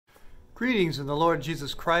Greetings in the Lord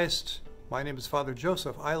Jesus Christ. My name is Father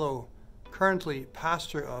Joseph Illo, currently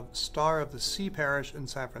pastor of Star of the Sea Parish in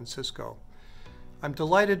San Francisco. I'm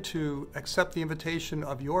delighted to accept the invitation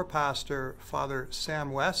of your pastor, Father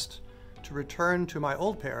Sam West, to return to my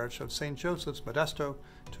old parish of St. Joseph's Modesto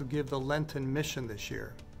to give the Lenten Mission this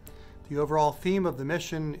year. The overall theme of the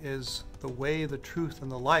mission is the way, the truth,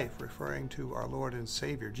 and the life, referring to our Lord and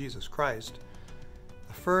Savior, Jesus Christ.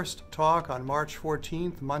 The first talk on March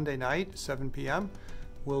 14th, Monday night, 7 p.m.,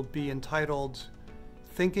 will be entitled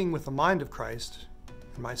Thinking with the Mind of Christ,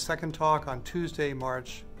 and my second talk on Tuesday,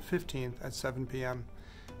 March 15th at 7 p.m.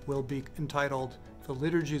 will be entitled The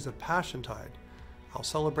Liturgies of Passiontide. I'll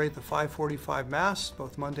celebrate the 5:45 Mass,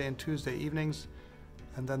 both Monday and Tuesday evenings,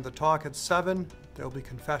 and then the talk at 7. There will be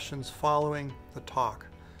confessions following the talk.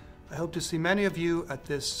 I hope to see many of you at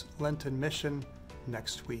this Lenten Mission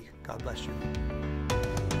next week. God bless you.